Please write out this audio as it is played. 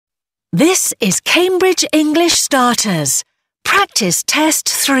This is Cambridge English Starters. Practice Test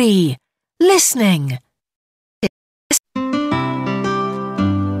 3. Listening.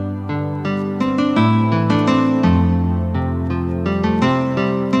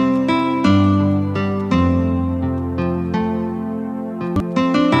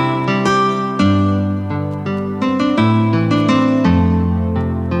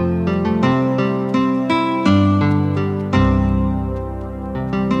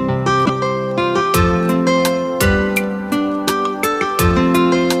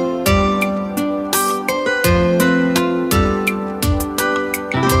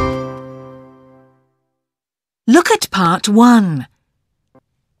 Look at part 1.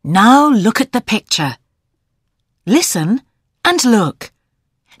 Now look at the picture. Listen and look.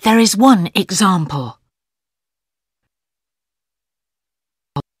 There is one example.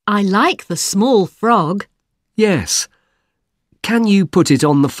 I like the small frog. Yes. Can you put it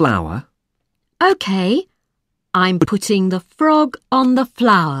on the flower? OK. I'm putting the frog on the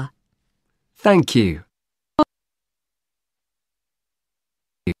flower. Thank you.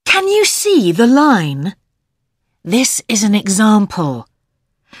 Can you see the line? This is an example.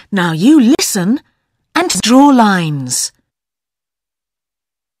 Now you listen and draw lines.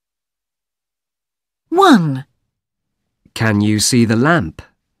 1. Can you see the lamp?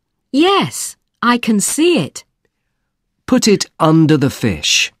 Yes, I can see it. Put it under the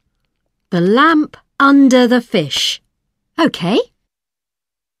fish. The lamp under the fish. OK.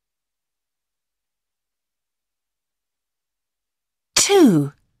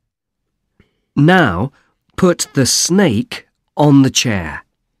 2. Now, put the snake on the chair.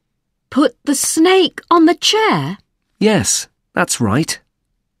 Put the snake on the chair? Yes, that's right.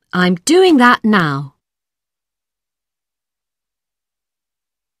 I'm doing that now.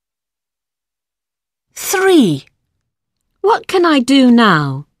 3. What can I do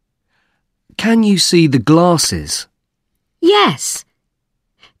now? Can you see the glasses? Yes.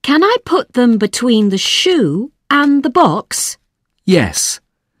 Can I put them between the shoe and the box? Yes.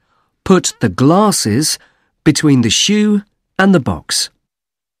 Put the glasses between the shoe and the box.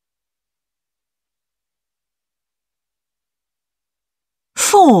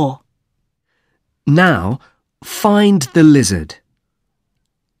 4. Now, find the lizard.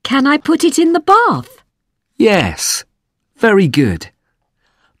 Can I put it in the bath? Yes. Very good.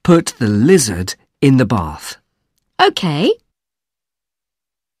 Put the lizard in the bath. OK.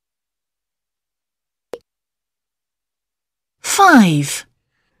 5.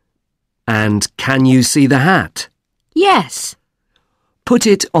 And can you see the hat? Yes. Put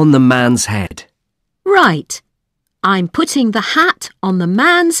it on the man's head. Right. I'm putting the hat on the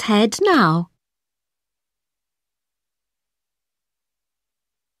man's head now.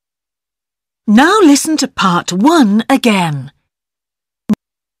 Now listen to part 1 again.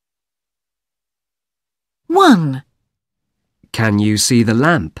 1. Can you see the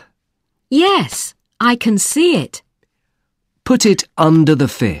lamp? Yes, I can see it. Put it under the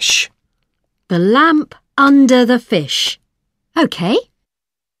fish. The lamp under the fish. OK.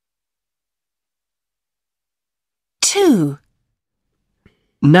 2.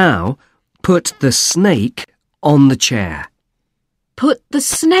 Now, put the snake on the chair. Put the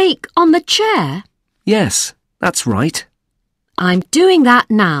snake on the chair? Yes, that's right. I'm doing that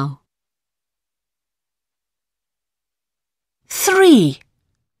now. 3.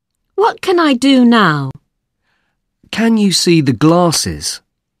 What can I do now? Can you see the glasses?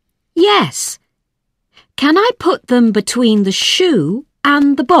 Yes. Can I put them between the shoe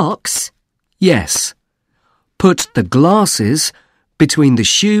and the box? Yes. Put the glasses between the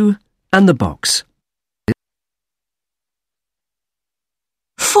shoe and the box.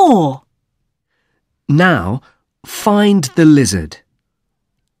 4. Now, find the lizard.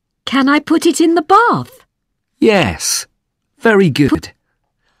 Can I put it in the bath? Yes. Very good.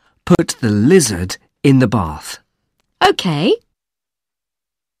 Put the lizard in the bath. OK.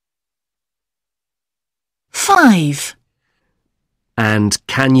 5. And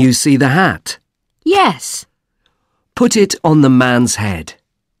can you see the hat? Yes. Put it on the man's head.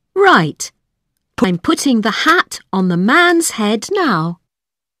 Right. I'm putting the hat on the man's head now.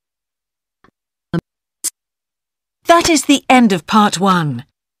 That is the end of part 1.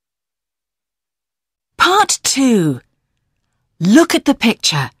 Part 2. Look at the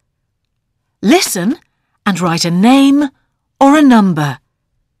picture. Listen and write a name or a number.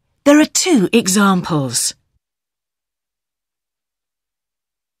 There are 2 examples.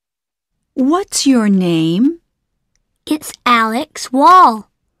 What's your name? It's Alex Wall.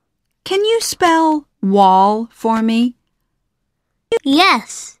 Can you spell wall for me?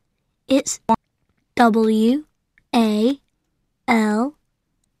 Yes, it's W-A-L-L.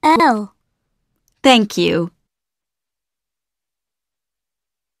 L. Thank you.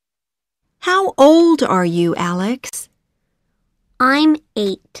 How old are you, Alex? I'm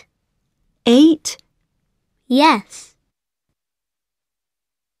 8. 8? Yes.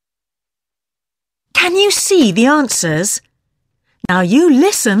 Can you see the answers? Now you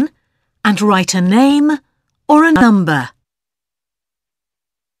listen and write a name or a number.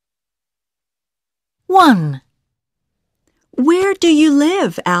 1. Where do you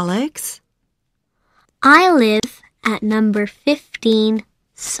live, Alex? I live at number 15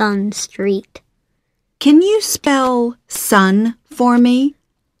 Sun Street. Can you spell sun for me?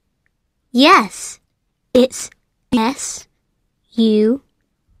 Yes, it's S-U-N.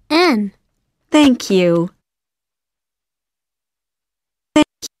 Thank you.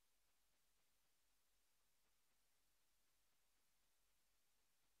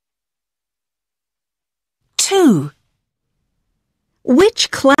 2.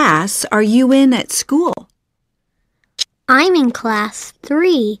 Which class are you in at school? I'm in class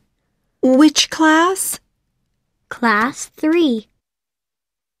 3. Which class? Class 3.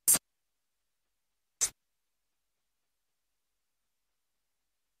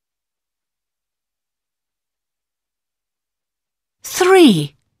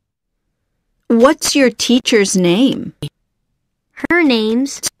 3. What's your teacher's name? Her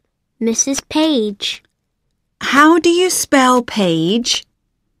name's Mrs. Page. How do you spell Page?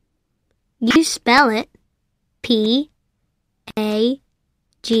 You spell it P-A-G-E.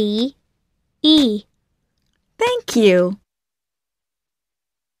 Thank you.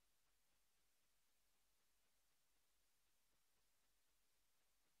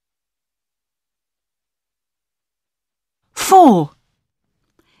 4.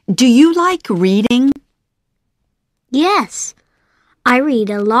 Do you like reading? Yes, I read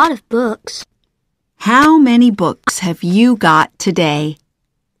a lot of books. How many books have you got today?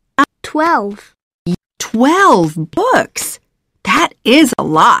 12. 12 books! That is a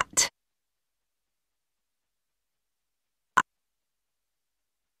lot.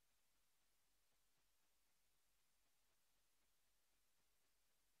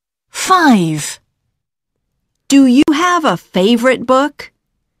 5. Do you have a favorite book?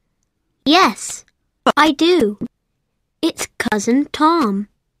 Yes, I do. It's Cousin Tom.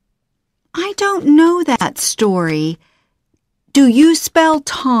 I don't know that story. Do you spell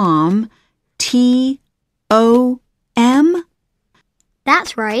Tom T-O-M?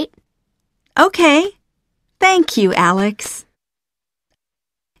 That's right. Okay. Thank you, Alex.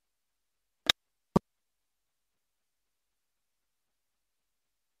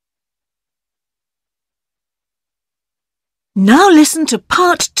 Now listen to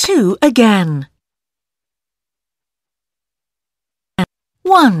part 2 again.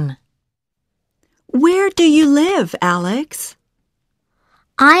 1. Where do you live, Alex?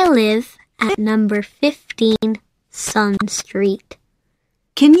 I live at number 15 Sun Street.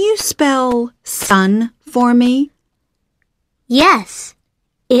 Can you spell sun for me? Yes,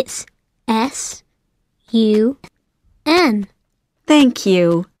 it's S-U-N. Thank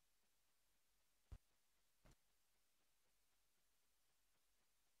you.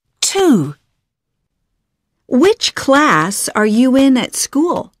 2. Which class are you in at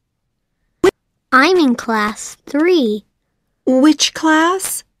school? I'm in class 3. Which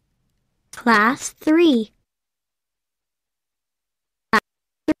class? Class 3.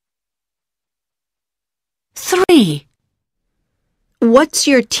 3. What's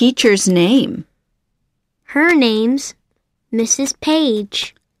your teacher's name? Her name's Mrs.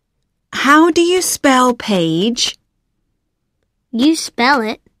 Page. How do you spell Page? You spell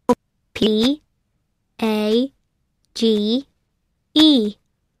it P-A-G-E.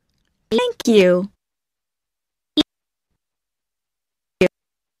 Thank you.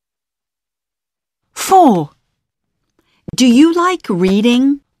 4. Do you like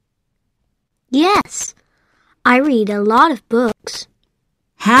reading? Yes, I read a lot of books.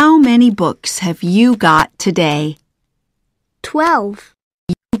 How many books have you got today? 12.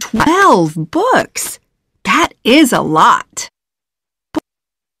 12 books! That is a lot.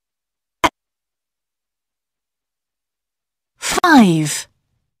 5.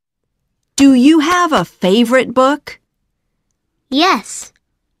 Do you have a favorite book? Yes,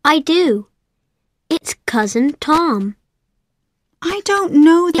 I do. It's Cousin Tom. I don't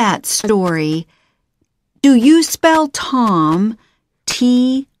know that story. Do you spell Tom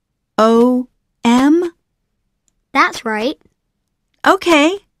T-O-M? That's right.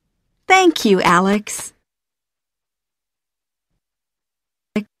 Okay. Thank you, Alex.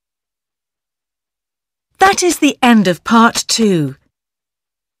 That is the end of part 2.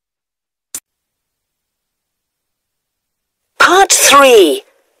 Part 3.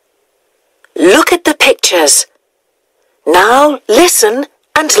 Look at the pictures. Now listen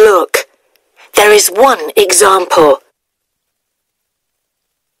and look. There is one example.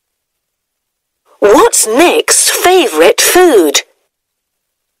 What's Nick's favourite food?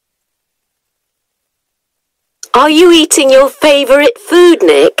 Are you eating your favourite food,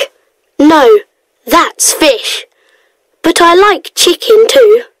 Nick? No, that's fish. But I like chicken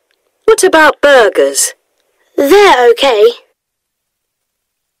too. What about burgers? They're okay.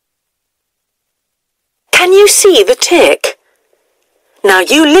 Can you see the tick? Now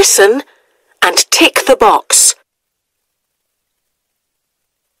you listen and tick the box.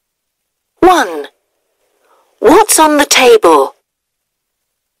 1. What's on the table?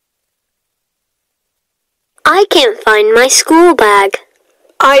 I can't find my school bag.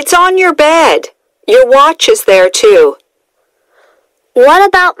 It's on your bed. Your watch is there too. What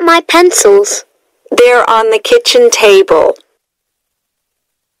about my pencils? They're on the kitchen table.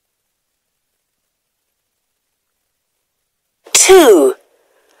 2.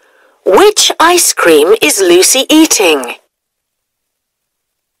 Which ice cream is Lucy eating?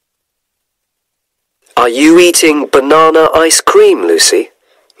 Are you eating banana ice cream, Lucy?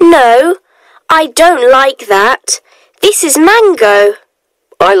 No, I don't like that. This is mango.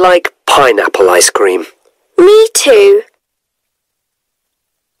 I like pineapple ice cream. Me too.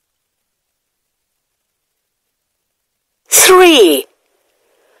 3.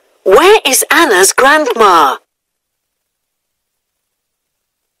 Where is Anna's grandma?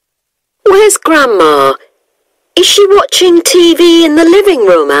 Where's Grandma? Is she watching TV in the living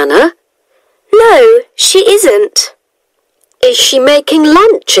room, Anna? No, she isn't. Is she making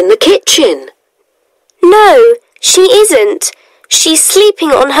lunch in the kitchen? No, she isn't. She's sleeping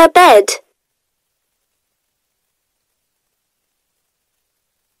on her bed.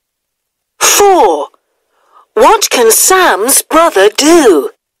 4. What can Sam's brother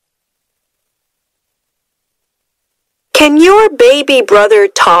do? Can your baby brother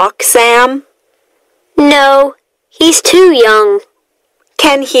talk, Sam? No, he's too young.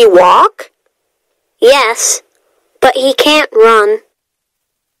 Can he walk? Yes, but he can't run.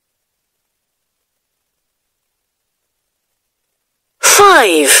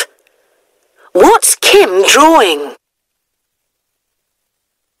 5. What's Kim drawing?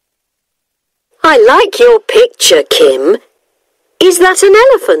 I like your picture, Kim. Is that an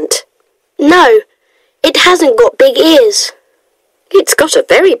elephant? No, it hasn't got big ears. It's got a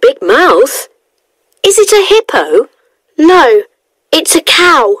very big mouth. Is it a hippo? No, it's a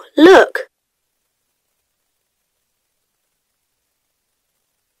cow. Look.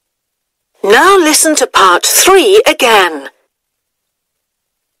 Now listen to part 3 again.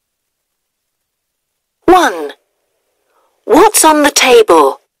 1. What's on the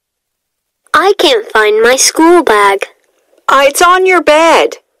table? I can't find my school bag. It's on your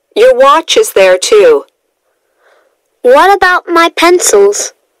bed. Your watch is there too. What about my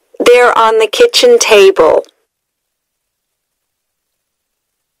pencils? They're on the kitchen table.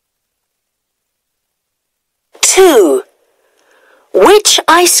 2. Which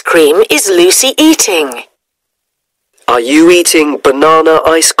ice cream is Lucy eating? Are you eating banana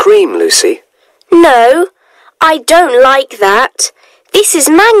ice cream, Lucy? No, I don't like that. This is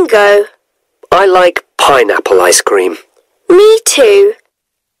mango. I like pineapple ice cream. Me too.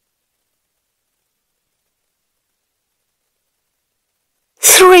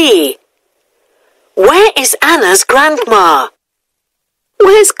 3. Where is Anna's grandma?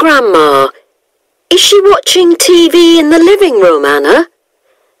 Where's Grandma? Is she watching TV in the living room, Anna?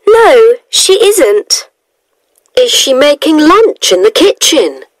 No, she isn't. Is she making lunch in the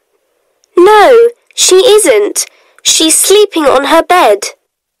kitchen? No, she isn't. She's sleeping on her bed.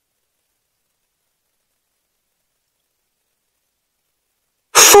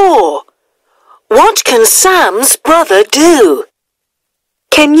 4. What can Sam's brother do?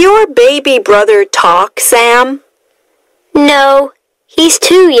 Can your baby brother talk, Sam? No, he's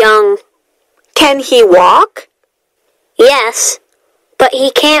too young. Can he walk? Yes, but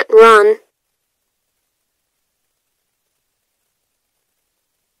he can't run.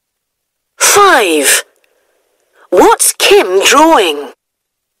 5. What's Kim drawing?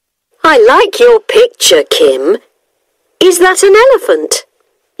 I like your picture, Kim. Is that an elephant?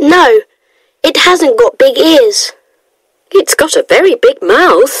 No, it hasn't got big ears. It's got a very big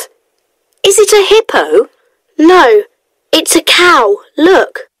mouth. Is it a hippo? No, it's a cow.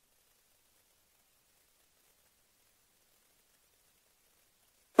 Look.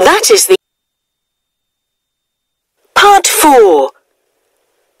 That is the Part 4.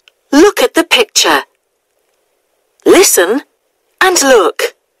 Look at the picture. Listen and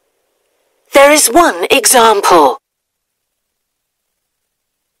look. There is one example.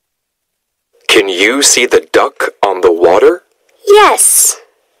 Can you see the duck on the water? Yes.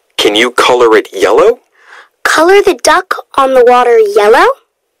 Can you color it yellow? Color the duck on the water yellow?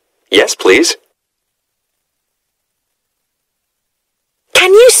 Yes, please.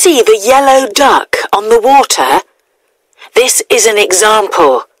 Can you see the yellow duck on the water? This is an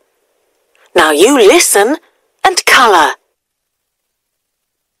example. Now you listen and colour.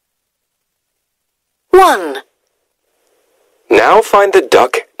 1. Now find the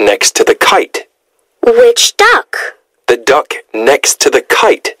duck next to the kite. Which duck? The duck next to the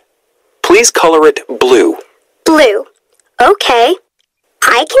kite. Please color it blue. Blue. Okay.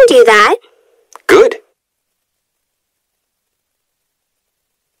 I can do that. Good.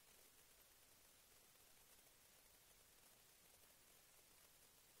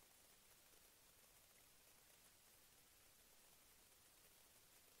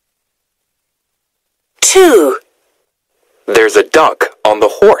 Two. There's a duck on the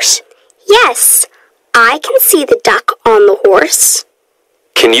horse. Yes. I can see the duck on the horse.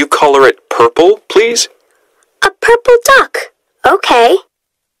 Can you color it purple, please? A purple duck. Okay.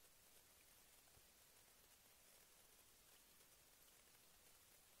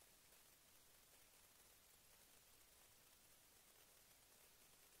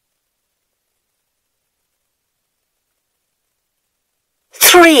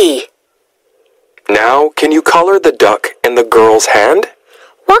 Three. Now, can you color the duck in the girl's hand?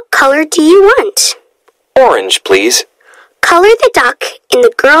 What color do you want? Orange, please. Color the duck in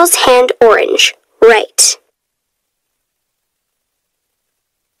the girl's hand orange. Right.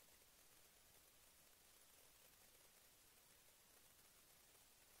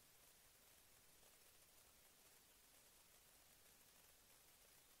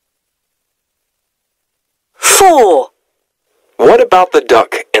 Four. What about the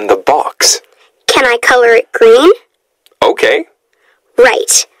duck in the box? Can I color it green? Okay.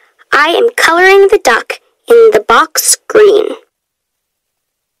 Right. I am coloring the duck in the box green.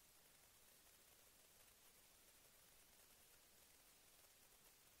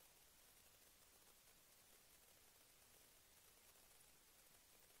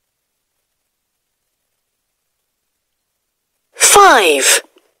 Five.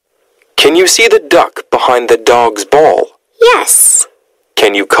 Can you see the duck behind the dog's ball? Yes.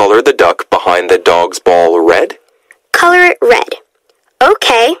 Can you color the duck behind the dog's ball red? Color it red.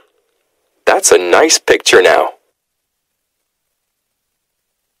 Okay. That's a nice picture now.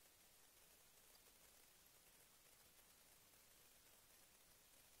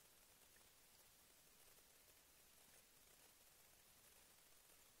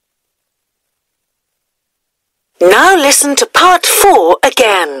 Now listen to part 4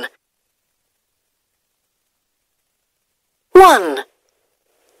 again. 1.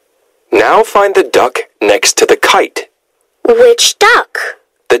 Now find the duck next to the kite. Which duck?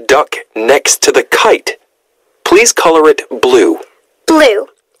 The duck next to the kite. Please color it blue. Blue.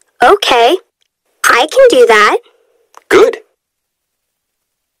 Okay. I can do that. Good.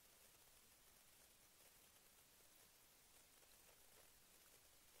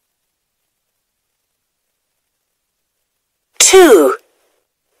 Two.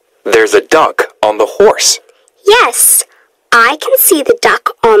 There's a duck on the horse. Yes. I can see the duck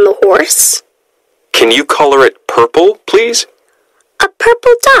on the horse. Can you color it purple, please? A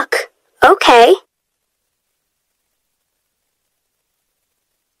purple duck. Okay.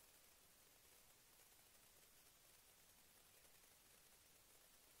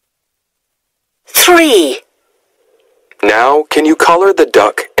 Three. Now, can you color the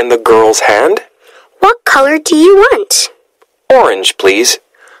duck in the girl's hand? What color do you want? Orange, please.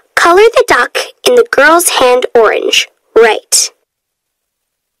 Color the duck in the girl's hand orange. Right.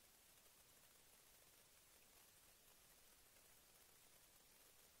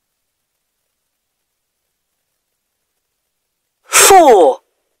 Four.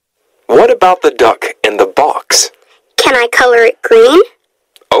 What about the duck in the box? Can I color it green?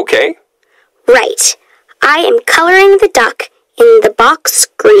 Okay. Right. I am coloring the duck in the box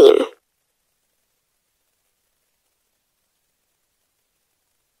green.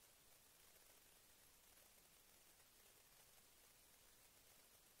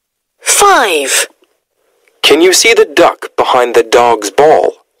 Five. Can you see the duck behind the dog's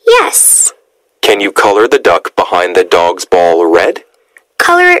ball? Yes. Can you color the duck behind the dog's ball red?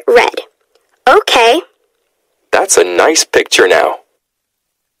 Color it red. Okay. That's a nice picture now.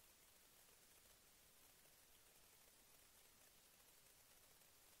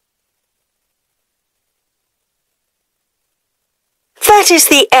 That is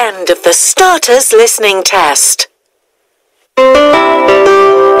the end of the starters listening test.